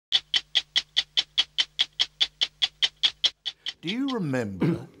Do you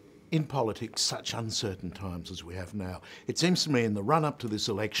remember in politics such uncertain times as we have now? It seems to me in the run-up to this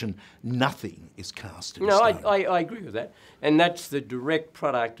election, nothing is cast in stone. I agree with that. And that's the direct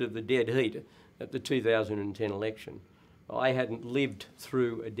product of the dead heat at the 2010 election. I hadn't lived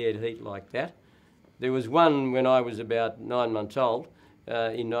through a dead heat like that. There was one when I was about 9 months old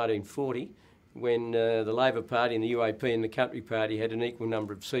in 1940 when the Labor Party and the UAP and the Country Party had an equal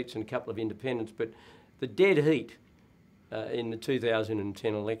number of seats and a couple of independents. But the dead heat in the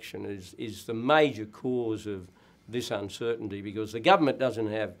 2010 election is the major cause of this uncertainty, because the government doesn't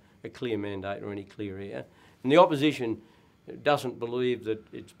have a clear mandate or any clear air, and the opposition doesn't believe that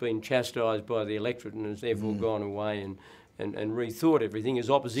it's been chastised by the electorate and has therefore gone away and rethought everything as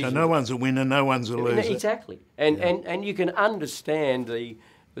opposition. So no one's a winner, no one's a loser. Exactly. And you can understand the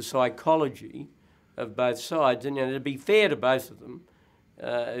psychology of both sides, and to be fair to both of them,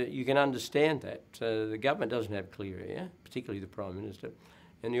 you can understand that. The government doesn't have clear air, particularly the Prime Minister,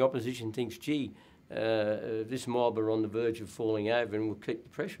 and the opposition thinks, gee, this mob are on the verge of falling over and we'll keep the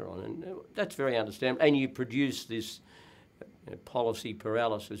pressure on. And that's very understandable. And you produce this policy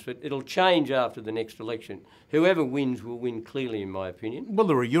paralysis. But it'll change after the next election. Whoever wins will win clearly, in my opinion. Well,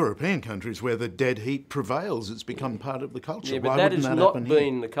 there are European countries where the dead heat prevails. It's become part of the culture. Yeah, but Why that wouldn't has that not happen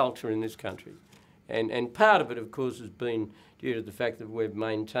been here? the culture in this country. And part of it, of course, has been due to the fact that we've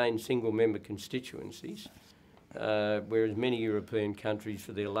maintained single-member constituencies, whereas many European countries,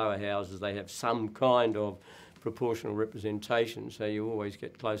 for their lower houses, they have some kind of proportional representation, so you always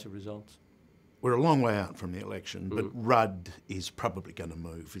get closer results. We're a long way out from the election, but Rudd is probably going to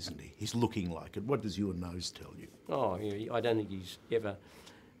move, isn't he? He's looking like it. What does your nose tell you? Oh, yeah, I don't think he's ever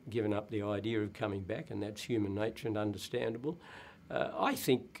given up the idea of coming back, and that's human nature and understandable. I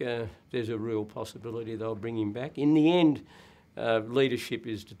think there's a real possibility they'll bring him back. In the end, leadership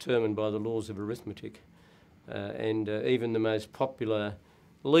is determined by the laws of arithmetic, and even the most popular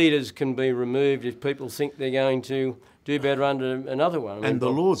leaders can be removed if people think they're going to do better under another one. And the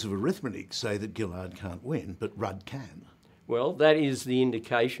laws of arithmetic say that Gillard can't win, but Rudd can. Well, that is the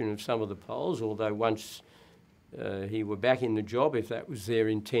indication of some of the polls, although once he were back in the job, if that was their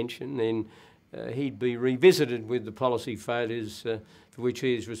intention, then he'd be revisited with the policy failures for which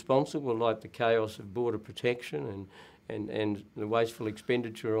he is responsible, like the chaos of border protection and the wasteful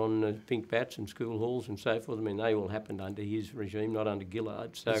expenditure on pink bats and school halls and so forth. I mean, they all happened under his regime, not under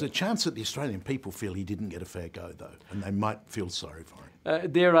Gillard. So there's a chance that the Australian people feel he didn't get a fair go, though, and they might feel sorry for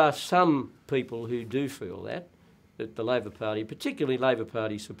him. There are some people who do feel that the Labor Party, particularly Labor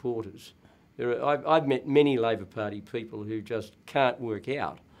Party supporters, I've met many Labor Party people who just can't work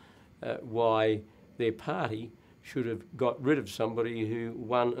out why their party should have got rid of somebody who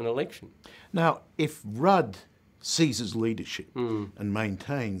won an election. Now, if Rudd seizes leadership and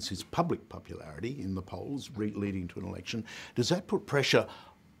maintains his public popularity in the polls leading to an election, does that put pressure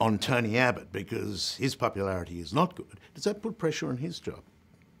on Tony Abbott, because his popularity is not good? Does that put pressure on his job?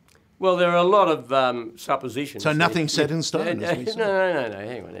 Well, there are a lot of suppositions. So nothing's set in stone, as we say. No,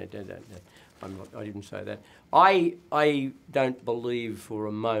 hang on. I didn't say that. I don't believe for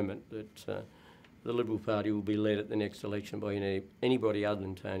a moment that the Liberal Party will be led at the next election by anybody other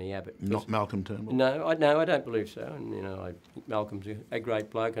than Tony Abbott. Not Malcolm Turnbull? No, I don't believe so. And I think Malcolm's a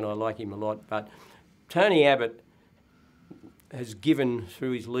great bloke and I like him a lot. But Tony Abbott has given,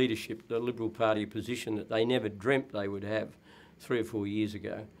 through his leadership, the Liberal Party a position that they never dreamt they would have 3 or 4 years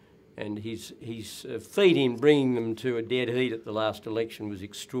ago. And his feat in bringing them to a dead heat at the last election was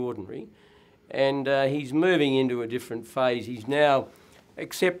extraordinary. And he's moving into a different phase. He's now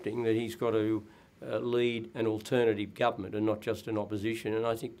accepting that he's got to lead an alternative government and not just an opposition, and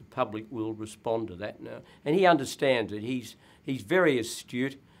I think the public will respond to that now. And he understands it. He's very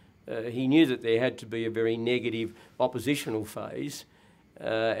astute. He knew that there had to be a very negative oppositional phase,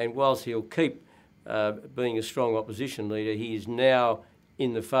 and whilst he'll keep being a strong opposition leader, he is now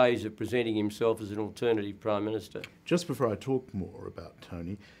in the phase of presenting himself as an alternative Prime Minister. Just before I talk more about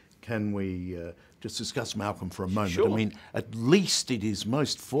Tony, can we just discuss Malcolm for a moment? Sure. I mean, at least it is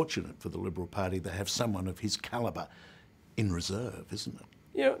most fortunate for the Liberal Party to have someone of his calibre in reserve, isn't it?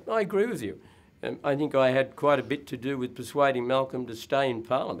 Yeah, I agree with you. I think I had quite a bit to do with persuading Malcolm to stay in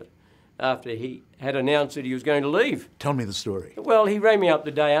Parliament after he had announced that he was going to leave. Tell me the story. Well, he rang me up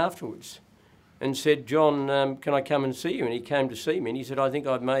the day afterwards and said, John, can I come and see you? And he came to see me and he said, I think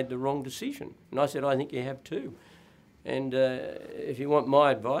I've made the wrong decision. And I said, I think you have too. And if you want my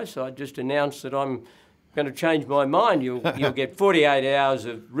advice, I just announced that I'm going to change my mind. You'll get 48 hours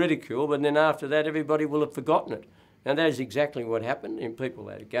of ridicule, but then after that, everybody will have forgotten it. Now, that is exactly what happened. And people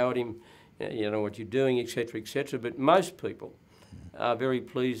had a go at him, you know what you're doing, etc., etc. But most people are very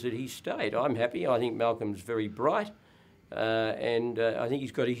pleased that he stayed. I'm happy. I think Malcolm's very bright. and I think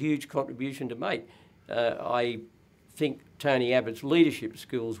he's got a huge contribution to make. I think Tony Abbott's leadership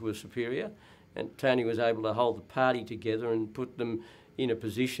skills were superior, and Tony was able to hold the party together and put them in a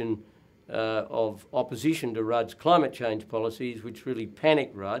position of opposition to Rudd's climate change policies, which really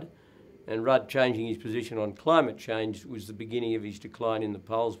panicked Rudd. And Rudd changing his position on climate change was the beginning of his decline in the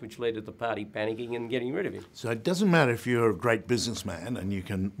polls, which led to the party panicking and getting rid of him. So it doesn't matter if you're a great businessman and you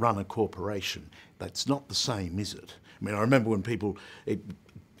can run a corporation. That's not the same, is it? I mean, I remember when people,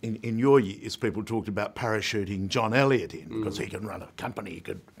 in your years, people talked about parachuting John Elliott in because he can run a company, he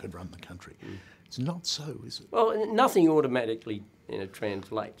could run the country. It's not so, is it? Well, nothing automatically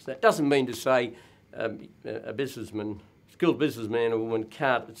translates. That doesn't mean to say a businessman, skilled businessman or woman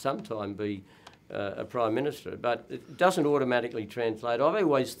can't at some time be a Prime Minister, but it doesn't automatically translate. I've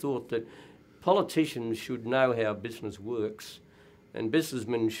always thought that politicians should know how business works and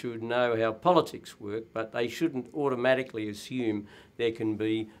businessmen should know how politics work, but they shouldn't automatically assume there can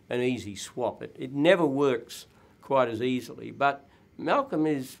be an easy swap. It never works quite as easily, but Malcolm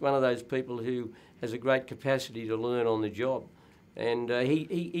is one of those people who has a great capacity to learn on the job. And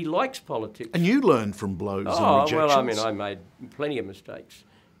he likes politics. And you learn from blows and rejections. Well, I mean, I made plenty of mistakes,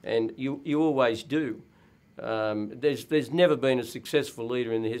 and you always do. There's never been a successful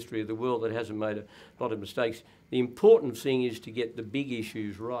leader in the history of the world that hasn't made a lot of mistakes. The important thing is to get the big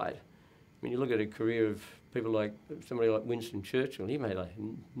issues right. I mean, you look at a career of people like somebody like Winston Churchill. He made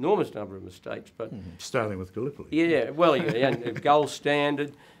an enormous number of mistakes, but starting with Gallipoli. Yeah, well, yeah, gold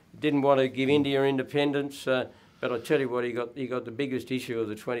standard. Didn't want to give India independence. But I tell you what, he got the biggest issue of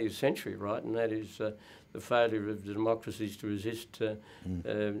the 20th century right, and that is the failure of the democracies to resist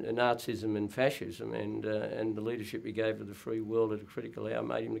Nazism and fascism, and the leadership he gave to the free world at a critical hour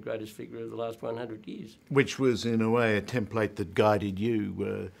made him the greatest figure of the last 100 years. Which was, in a way, a template that guided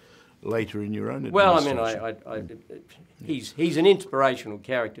you later in your own administration. Well, I mean, he's an inspirational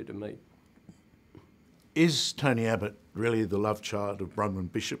character to me. Is Tony Abbott really the love child of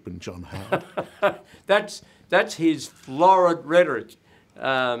Bronwyn Bishop and John Howard? That's his florid rhetoric.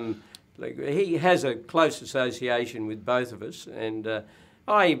 He has a close association with both of us, and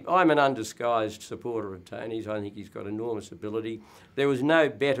I'm an undisguised supporter of Tony's. I think he's got enormous ability. There was no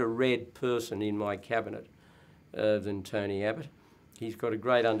better read person in my cabinet than Tony Abbott. He's got a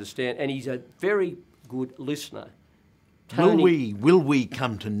great understanding, and he's a very good listener. Will we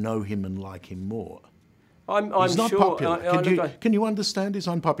come to know him and like him more? He's not sure. popular. Can you understand his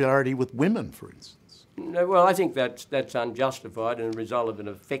unpopularity with women, for instance? No, well, I think that's unjustified and a result of an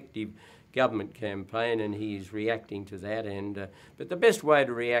effective government campaign, and he is reacting to that. But the best way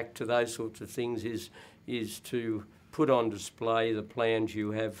to react to those sorts of things is to put on display the plans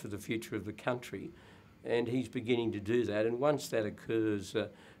you have for the future of the country, and he's beginning to do that. And once that occurs, a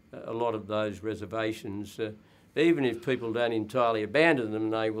lot of those reservations, even if people don't entirely abandon them,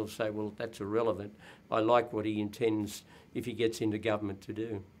 they will say, well, that's irrelevant. I like what he intends, if he gets into government, to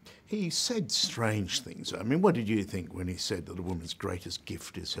do. He said strange things. I mean, what did you think when he said that a woman's greatest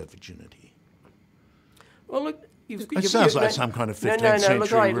gift is her virginity? Well, look... It sounds like some kind of 15th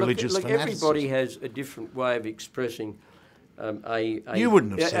century religious fanaticism. Everybody has a different way of expressing You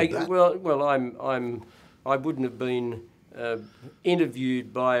wouldn't have said that. Well, I wouldn't have been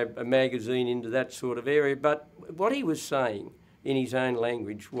interviewed by a magazine into that sort of area, but what he was saying in his own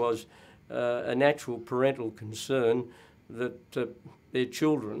language was a natural parental concern that their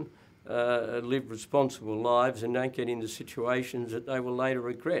children live responsible lives and don't get into situations that they will later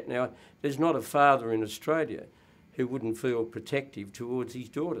regret. Now, there's not a father in Australia who wouldn't feel protective towards his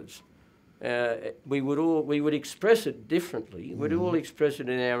daughters. We would express it differently. We'd all express it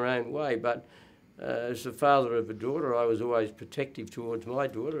in our own way, but as the father of a daughter, I was always protective towards my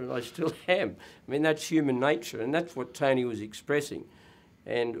daughter, and I still am. I mean, that's human nature, and that's what Tony was expressing.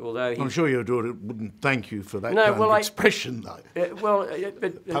 And although I'm sure your daughter wouldn't thank you for that of expression, though.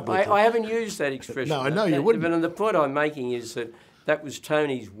 But I haven't used that expression. No, I know you wouldn't. But the point I'm making is that was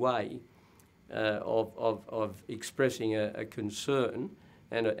Tony's way of expressing a concern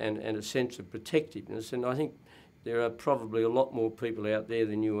and a sense of protectiveness. And I think there are probably a lot more people out there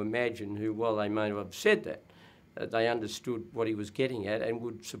than you imagine who, while they may not have said that, they understood what he was getting at and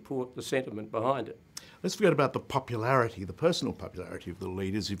would support the sentiment behind it. Let's forget about the popularity, the personal popularity of the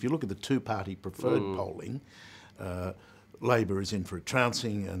leaders. If you look at the two-party preferred polling, Labor is in for a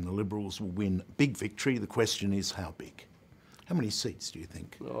trouncing and the Liberals will win big victory. The question is how big? How many seats do you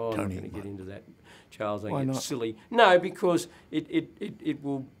think? Oh, Tony, I'm not going to get into that, Charles. Why not? It's silly. No, because it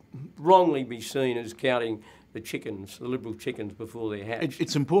will wrongly be seen as counting chickens, the Liberal chickens, before they're hatched.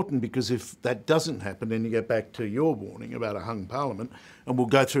 It's important because if that doesn't happen, then you get back to your warning about a hung parliament, and we'll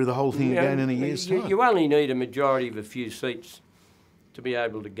go through the whole thing again in a year's time. You only need a majority of a few seats to be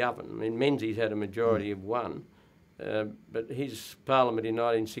able to govern. I mean, Menzies had a majority of one, but his parliament in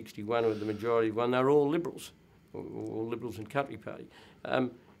 1961 with the majority of one, they were all Liberals, or Liberals and Country Party.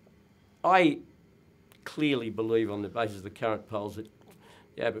 I clearly believe on the basis of the current polls that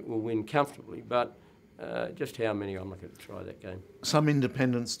Abbott will win comfortably, but just how many, I'm not going to try that game. Some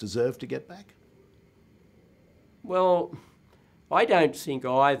independents deserve to get back? Well, I don't think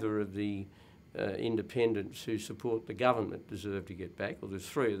either of the independents who support the government deserve to get back, or there's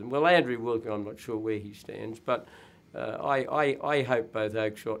three of them. Well, Andrew Wilkie, I'm not sure where he stands, but I hope both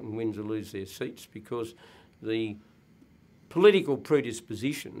Oakeshott and Windsor lose their seats, because the political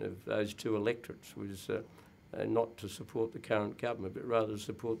predisposition of those two electorates was not to support the current government, but rather to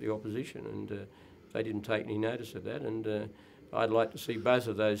support the opposition, and they didn't take any notice of that, and I'd like to see both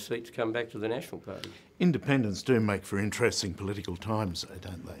of those seats come back to the National Party. Independents do make for interesting political times,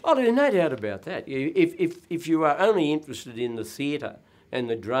 don't they? Oh, there's no doubt about that. If you are only interested in the theatre and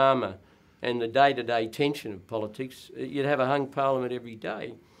the drama and the day-to-day tension of politics, you'd have a hung parliament every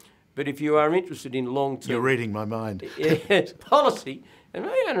day. But if you are interested in long-term... You're reading my mind. Policy, and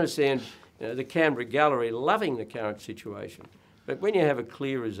I understand the Canberra Gallery loving the current situation, but when you have a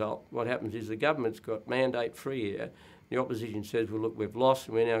clear result, what happens is the government's got mandate-free here. The opposition says, well, look, we've lost,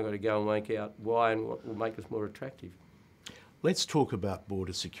 and we're now going to go and make out why and what will make us more attractive. Let's talk about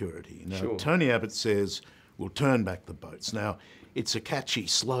border security. Now, Sure. Tony Abbott says we'll turn back the boats. Now, it's a catchy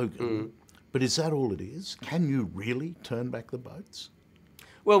slogan, but is that all it is? Can you really turn back the boats?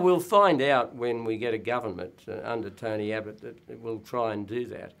 Well, we'll find out when we get a government under Tony Abbott that will try and do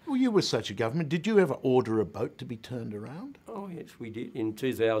that. Well, you were such a government. Did you ever order a boat to be turned around? Oh, yes, we did. In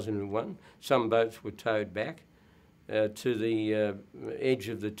 2001, some boats were towed back to the edge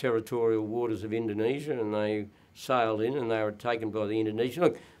of the territorial waters of Indonesia, and they sailed in and they were taken by the Indonesians.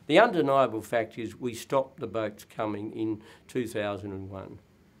 Look, the undeniable fact is we stopped the boats coming in 2001.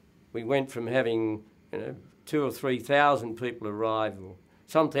 We went from having 2,000 or 3,000 people arrive, or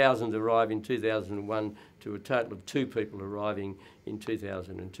some thousands arrive in 2001, to a total of 2 people arriving in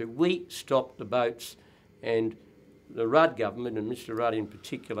 2002. We stopped the boats, and the Rudd government, and Mr Rudd in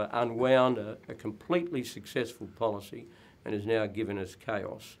particular, unwound a completely successful policy and has now given us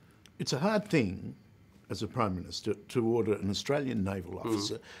chaos. It's a hard thing, as a Prime Minister, to order an Australian naval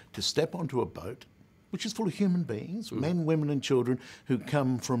officer to step onto a boat which is full of human beings, men, women and children who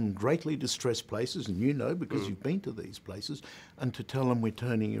come from greatly distressed places, and you know because you've been to these places, and to tell them we're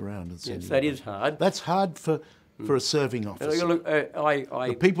turning you around and sending Yes, that you is hard. That's hard for a serving officer. Look,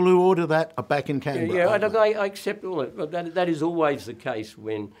 The people who order that are back in Canberra. Yeah, aren't I they? accept all that. But that is always the case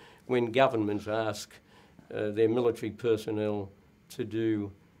when governments ask their military personnel to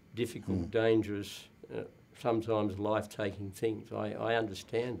do difficult, dangerous, sometimes life-taking things. I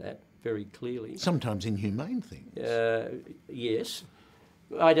understand that very clearly. Sometimes inhumane things. Yes.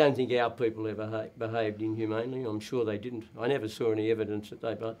 I don't think our people ever behaved inhumanely. I'm sure they didn't. I never saw any evidence that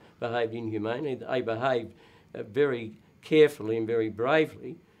they behaved inhumanely. They behaved very carefully and very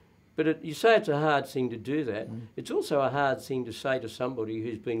bravely. But you say it's a hard thing to do that. It's also a hard thing to say to somebody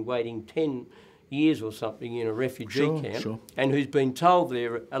who's been waiting 10 years or something in a refugee camp and who's been told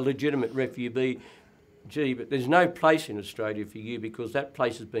they're a legitimate refugee, but there's no place in Australia for you because that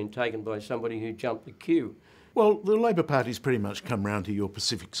place has been taken by somebody who jumped the queue. Well, the Labor Party's pretty much come round to your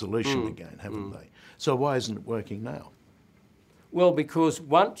Pacific solution again, haven't they? So why isn't it working now? Well, because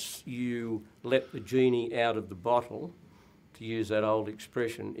once you let the genie out of the bottle, to use that old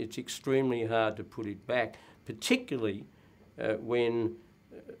expression, it's extremely hard to put it back, particularly when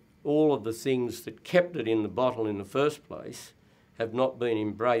all of the things that kept it in the bottle in the first place have not been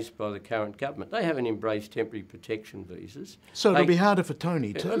embraced by the current government. They haven't embraced temporary protection visas. So it'll be harder for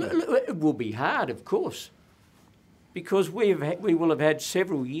Tony too. It will be hard, of course, because we will have had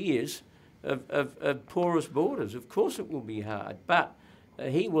several years of porous borders. Of course it will be hard, but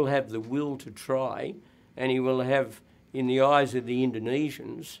he will have the will to try, and he will have, in the eyes of the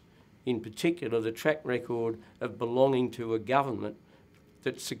Indonesians in particular, the track record of belonging to a government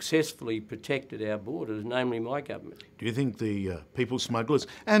that successfully protected our borders, namely my government. Do you think the people smugglers,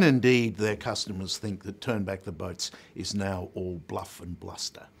 and indeed their customers, think that turn back the boats is now all bluff and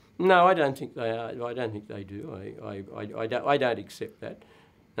bluster? No, I don't think they are. I don't think they do. I don't accept that.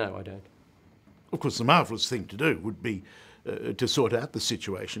 No, I don't. Of course, the marvellous thing to do would be to sort out the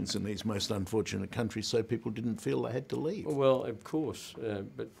situations in these most unfortunate countries so people didn't feel they had to leave. Well, of course,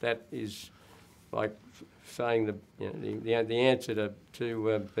 but that is like saying the answer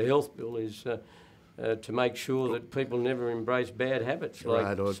to the health bill is to make sure that people never embrace bad habits like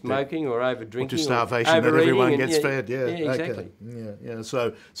Right, or smoking or over drinking, to starvation, or that everyone overeating, gets fed. Yeah, exactly. Okay. Yeah.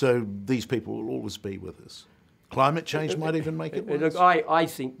 So these people will always be with us. Climate change might even make it worse. Look, I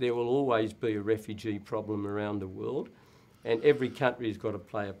think there will always be a refugee problem around the world, and every country has got to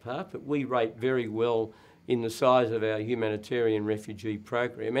play a part, but we rate very well in the size of our humanitarian refugee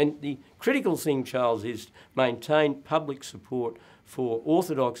program. And the critical thing, Charles, is maintain public support for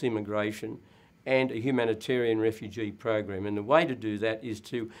orthodox immigration and a humanitarian refugee program. And the way to do that is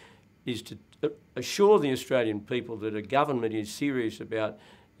to assure the Australian people that a government is serious about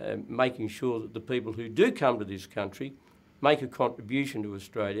making sure that the people who do come to this country make a contribution to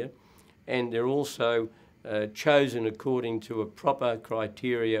Australia, and they're also chosen according to a proper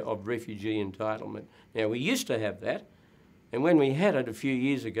criteria of refugee entitlement. Now, we used to have that, and when we had it a few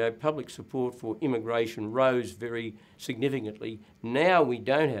years ago, public support for immigration rose very significantly. Now we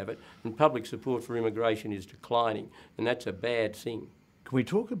don't have it, and public support for immigration is declining, and that's a bad thing. Can we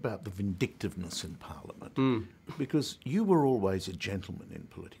talk about the vindictiveness in Parliament? Because you were always a gentleman in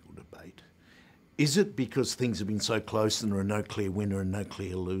political debate. Is it because things have been so close and there are no clear winner and no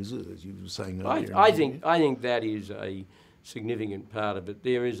clear loser, as you were saying earlier? I think that is a significant part of it.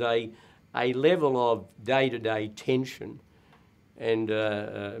 There is a level of day-to-day tension and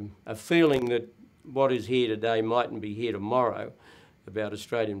a feeling that what is here today mightn't be here tomorrow about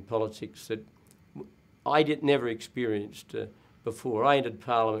Australian politics that I never experienced before. I entered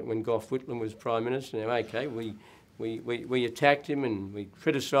Parliament when Gough Whitlam was Prime Minister. Now, okay, we attacked him and we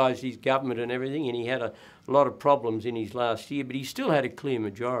criticised his government and everything, and he had a lot of problems in his last year, but he still had a clear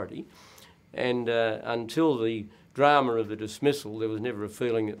majority. And until the drama of the dismissal, there was never a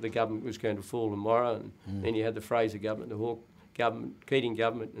feeling that the government was going to fall tomorrow. And then you had the Fraser government, the Hawke government, Keating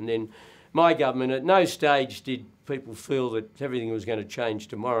government, and then my government. At no stage did people feel that everything was going to change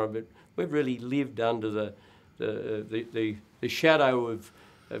tomorrow, but we've really lived under the shadow of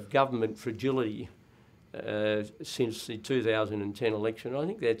government fragility since the 2010 election. I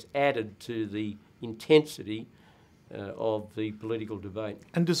think that's added to the intensity of the political debate.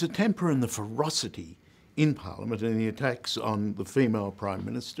 And does the temper and the ferocity in Parliament and the attacks on the female Prime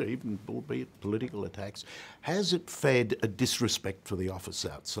Minister, even albeit political attacks, has it fed a disrespect for the office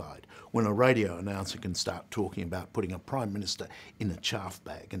outside when a radio announcer can start talking about putting a Prime Minister in a chaff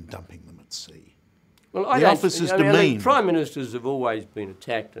bag and dumping them at sea? Well, the office is demeaned. Prime Ministers have always been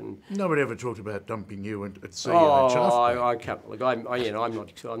attacked, and nobody ever talked about dumping you at sea in a chaff bag. I can't. Look,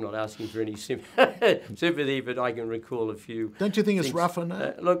 I'm not asking for any sympathy, but I can recall a few. Don't you think it's rougher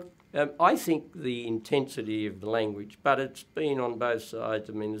now? Look, I think the intensity of the language, but it's been on both sides.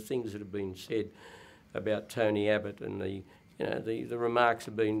 I mean, the things that have been said about Tony Abbott and the remarks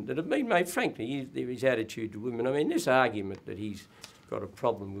that have been made. Frankly, his attitude to women. I mean, this argument that he's got a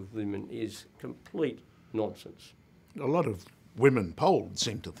problem with women is complete nonsense. A lot of women polled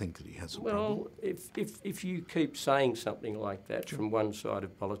seem to think that he has a problem. Well, if you keep saying something like that from one side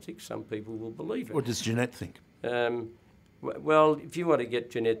of politics, some people will believe it. What does Jeanette think? Well, if you want to get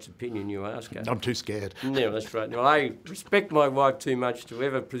Jeanette's opinion, you ask her. I'm too scared. No, that's right. No, I respect my wife too much to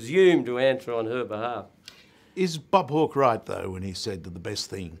ever presume to answer on her behalf. Is Bob Hawke right, though, when he said that the best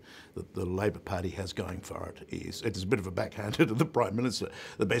thing that the Labor Party has going for it is, it's a bit of a backhander to the Prime Minister,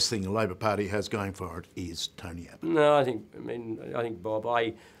 the best thing the Labor Party has going for it is Tony Abbott? No, I think Bob,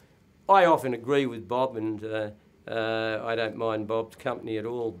 I often agree with Bob, and I don't mind Bob's company at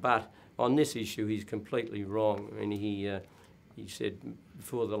all, but on this issue he's completely wrong. I mean, he said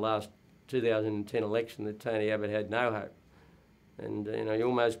before the last 2010 election that Tony Abbott had no hope. And he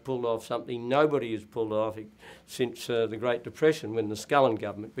almost pulled off something nobody has pulled off since the Great Depression, when the Scullin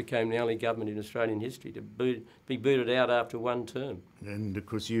government became the only government in Australian history to be booted out after one term. And of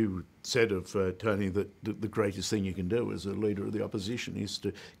course you said of Tony that the greatest thing you can do as a leader of the opposition is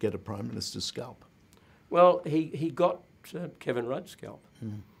to get a Prime Minister's scalp. Well, he got Kevin Rudd's scalp.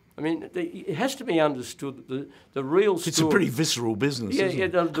 I mean, it has to be understood that the real story... It's a pretty visceral business, isn't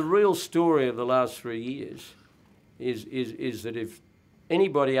it? Yeah, the real story of the last 3 years is that if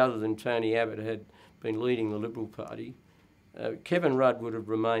anybody other than Tony Abbott had been leading the Liberal Party, Kevin Rudd would have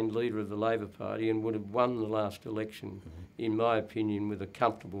remained leader of the Labor Party and would have won the last election, in my opinion, with a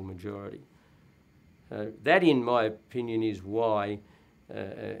comfortable majority. That, in my opinion, is why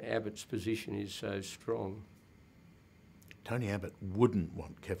Abbott's position is so strong. Tony Abbott wouldn't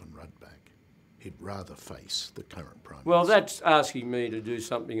want Kevin Rudd back. He'd rather face the current Prime Minister. Well, that's asking me to do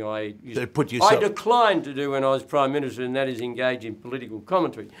something I declined to do when I was Prime Minister, and that is engage in political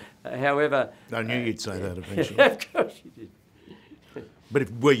commentary. However... I knew you'd say that eventually. Of course you did. But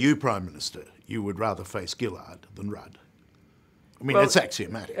if were you Prime Minister, you would rather face Gillard than Rudd? I mean, it's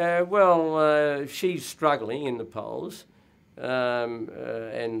axiomatic. She's struggling in the polls,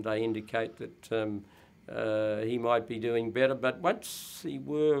 and they indicate that he might be doing better. But once he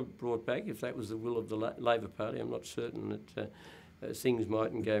were brought back, if that was the will of the Labor Party, I'm not certain that things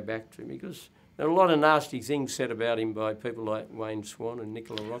mightn't go back to him, because there are a lot of nasty things said about him by people like Wayne Swan and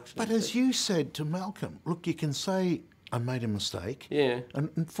Nicola Roxon. But as you said to Malcolm, look, you can say, I made a mistake. Yeah. And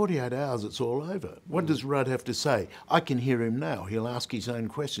in 48 hours, it's all over. What does Rudd have to say? I can hear him now. He'll ask his own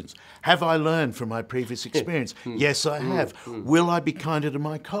questions. Have I learned from my previous experience? Yes, I have. Will I be kinder to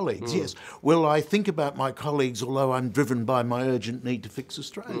my colleagues? Yes. Will I think about my colleagues, although I'm driven by my urgent need to fix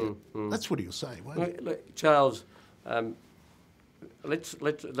Australia? That's what he'll say, won't he? Look, Charles, let's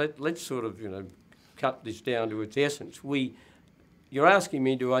sort of cut this down to its essence. You're asking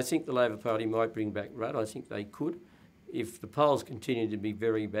me, do I think the Labor Party might bring back Rudd? I think they could. If the polls continue to be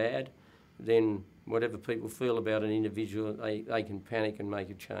very bad, then whatever people feel about an individual, they can panic and make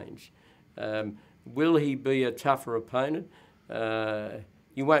a change. Will he be a tougher opponent?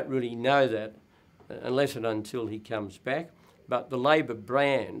 You won't really know that unless and until he comes back. But the Labor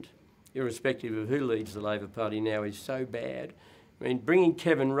brand, irrespective of who leads the Labor Party now, is so bad. I mean, bringing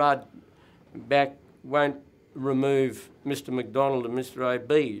Kevin Rudd back won't remove Mr McDonald and Mr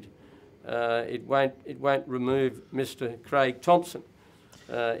Obeid. It won't remove Mr Craig Thompson.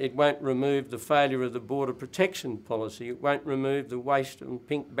 It won't remove the failure of the border protection policy. It won't remove the waste and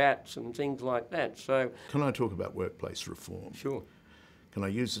pink bats and things like that. So, can I talk about workplace reform? Sure. Can I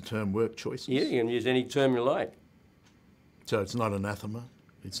use the term work choices? Yeah, you can use any term you like. So it's not anathema.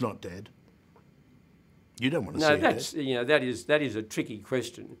 It's not dead. You don't want to no, see it that's dead. that is a tricky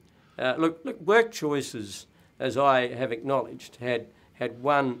question. Look, work choices, as I have acknowledged, had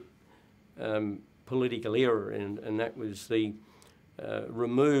one political error, and that was the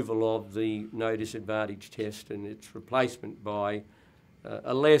removal of the no disadvantage test and its replacement by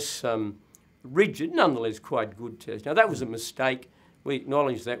a less rigid, nonetheless quite good test. Now, that was a mistake. We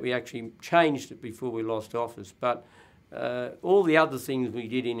acknowledge that. We actually changed it before we lost office. But all the other things we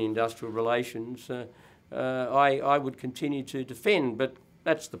did in industrial relations, I would continue to defend. But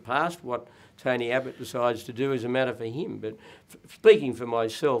that's the past. What Tony Abbott decides to do is a matter for him. But speaking for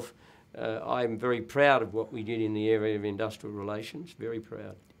myself, I'm very proud of what we did in the area of industrial relations, very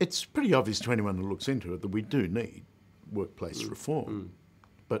proud. It's pretty obvious to anyone who looks into it that we do need workplace reform.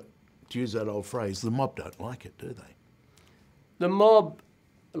 But to use that old phrase, the mob don't like it, do they? The mob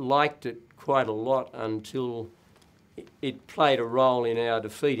liked it quite a lot until it played a role in our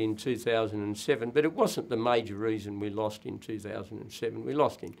defeat in 2007, but it wasn't the major reason we lost in 2007. We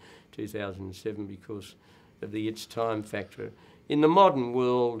lost in 2007 because of the its time factor. In the modern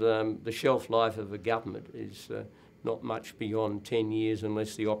world, the shelf life of a government is not much beyond 10 years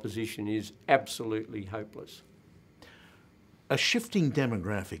unless the opposition is absolutely hopeless. A shifting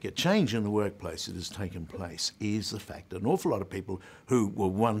demographic, a change in the workplace that has taken place is the fact that an awful lot of people who were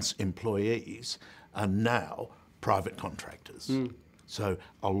once employees are now private contractors. So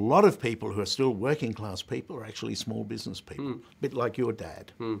a lot of people who are still working class people are actually small business people, a bit like your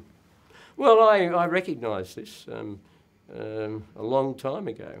dad. Well, I recognise this a long time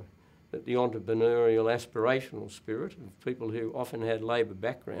ago, that the entrepreneurial aspirational spirit of people who often had labour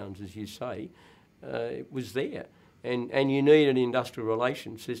backgrounds, as you say, it was there. And you need an industrial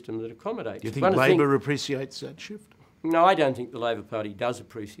relations system that accommodates. Do you think Labor appreciates that shift? No, I don't think the Labor Party does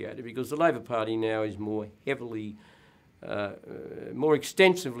appreciate it, because the Labor Party now is more heavily, more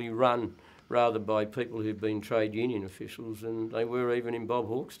extensively run rather by people who've been trade union officials than they were even in Bob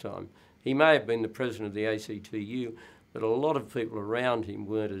Hawke's time. He may have been the president of the ACTU, but a lot of people around him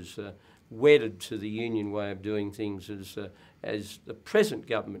weren't as wedded to the union way of doing things as the present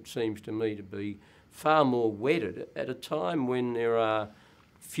government seems to me to be, far more wedded at a time when there are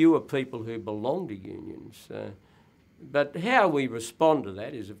fewer people who belong to unions. But how we respond to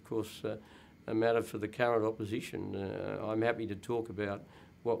that is, of course, a matter for the current opposition. I'm happy to talk about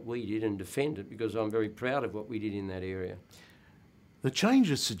what we did and defend it, because I'm very proud of what we did in that area. The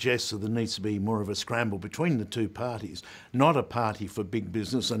changes suggest that there needs to be more of a scramble between the two parties, not a party for big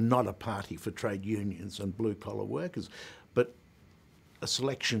business and not a party for trade unions and blue-collar workers, but a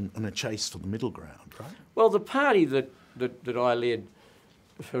selection and a chase for the middle ground, right? Well, the party that I led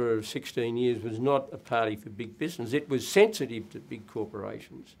for 16 years was not a party for big business. It was sensitive to big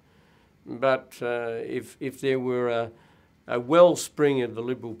corporations. But if there were a wellspring of the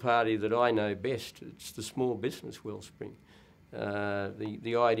Liberal Party that I know best, it's the small business wellspring.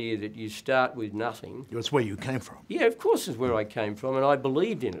 The idea that you start with nothing. It's where you came from. Yeah, of course it's where I came from, and I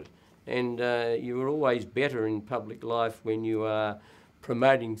believed in it. And you are always better in public life when you are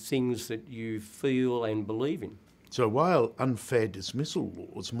promoting things that you feel and believe in. So while unfair dismissal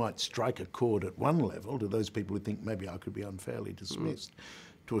laws might strike a chord at one level to those people who think maybe I could be unfairly dismissed,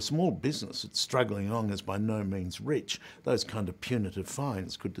 to a small business that's struggling along is by no means rich, those kind of punitive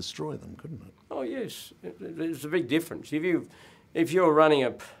fines could destroy them, couldn't it? Oh yes, there's a big difference. If you're running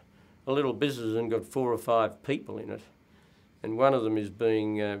a little business and got 4 or 5 people in it, and one of them is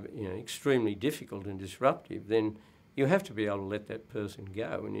being extremely difficult and disruptive, then you have to be able to let that person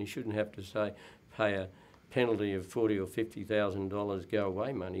go, and you shouldn't have to pay a penalty of $40,000 or $50,000 go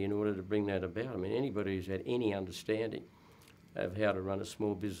away money in order to bring that about. I mean, anybody who's had any understanding of how to run a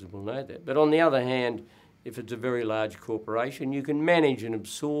small business will know that. But on the other hand, if it's a very large corporation, you can manage and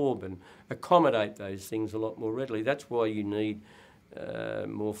absorb and accommodate those things a lot more readily. That's why you need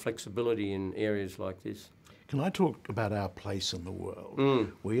more flexibility in areas like this. Can I talk about our place in the world?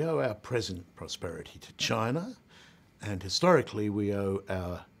 We owe our present prosperity to China, and historically we owe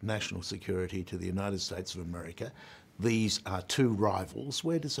our national security to the United States of America. These are 2 rivals.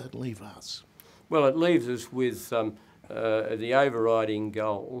 Where does that leave us? Well, it leaves us with the overriding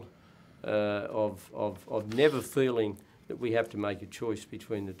goal of never feeling that we have to make a choice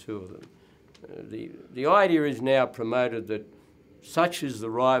between the 2 of them. The idea is now promoted that such is the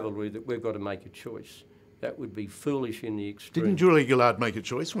rivalry that we've got to make a choice. That would be foolish in the extreme. Didn't Julia Gillard make a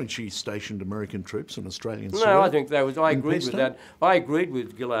choice when she stationed American troops on Australian soil? No, I think that was. I agreed with that. I agreed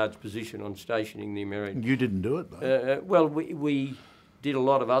with Gillard's position on stationing the Americans. You didn't do it, though. Well, we did a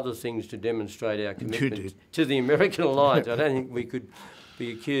lot of other things to demonstrate our commitment to the American alliance. I don't think we could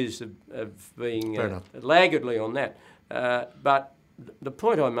be accused of being laggardly on that. But the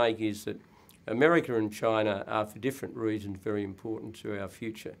point I make is that America and China are, for different reasons, very important to our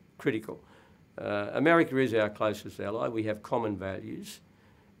future, critical. America is our closest ally. We have common values.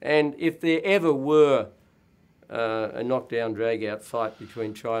 And if there ever were a knockdown, drag-out fight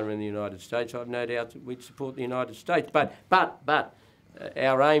between China and the United States, I've no doubt that we'd support the United States. But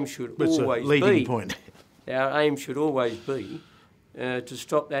our aim should always be... point. Our aim should always be to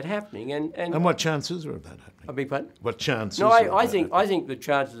stop that happening. And what chances are of that happening? I beg your pardon? What chances? No, I think the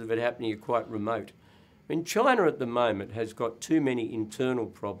chances of it happening are quite remote. I mean, China at the moment has got too many internal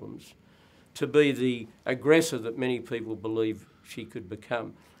problems to be the aggressor that many people believe she could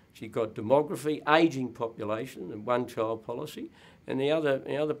become. She's got demography, ageing population, and one-child policy, and the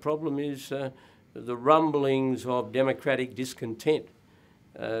other problem is the rumblings of democratic discontent.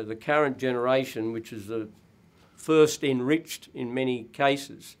 The current generation, which is the first enriched in many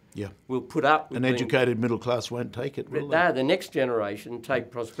cases, will put up with an educated middle class won't take it, will they? No, the next generation take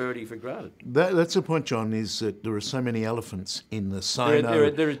prosperity for granted. That's the point, John, is that there are so many elephants in the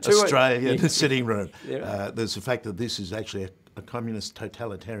Sino-Australian sitting room. There's the fact that this is actually a communist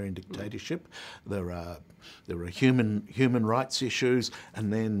totalitarian dictatorship. There are human rights issues,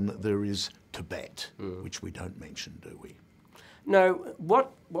 and then there is Tibet, which we don't mention, do we? No,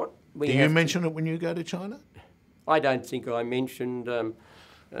 what we do you mention it when you go to China? I don't think I mentioned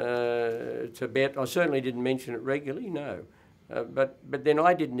Tibet. I certainly didn't mention it regularly, no. But then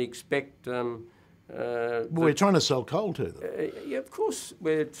I didn't expect... we're trying to sell coal to them. Yeah, of course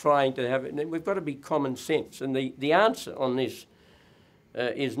we're trying to have it. And we've got to be common sense. And the answer on this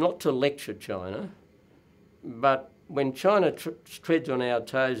is not to lecture China, but when China treads on our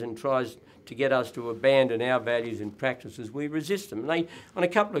toes and tries to get us to abandon our values and practices, we resist them. And on a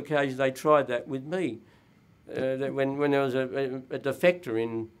couple of occasions they tried that with me. When there was a defector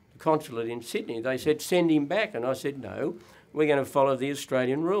in the consulate in Sydney, they said, send him back. And I said, no, we're going to follow the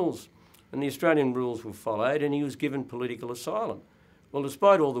Australian rules. And the Australian rules were followed, and he was given political asylum. Well,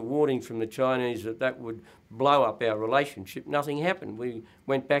 despite all the warnings from the Chinese that would blow up our relationship, nothing happened. We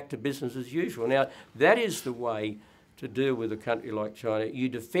went back to business as usual. Now, that is the way to deal with a country like China. You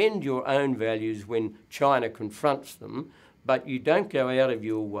defend your own values when China confronts them, but you don't go out of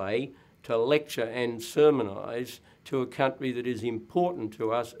your way to lecture and sermonise to a country that is important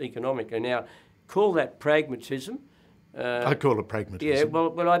to us economically. Now, call that pragmatism. I call it pragmatism. Yeah,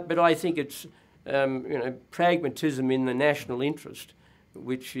 but I think it's pragmatism in the national interest,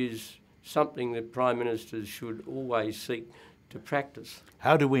 which is something that Prime Ministers should always seek to practice.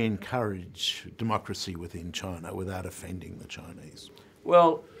 How do we encourage democracy within China without offending the Chinese?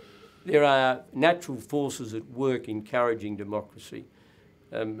 Well, there are natural forces at work encouraging democracy.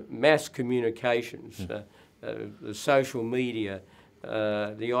 Mass communications, the social media,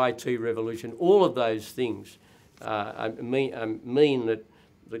 the IT revolution, all of those things mean that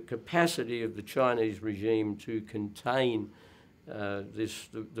the capacity of the Chinese regime to contain the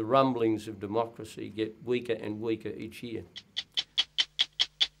rumblings of democracy get weaker and weaker each year.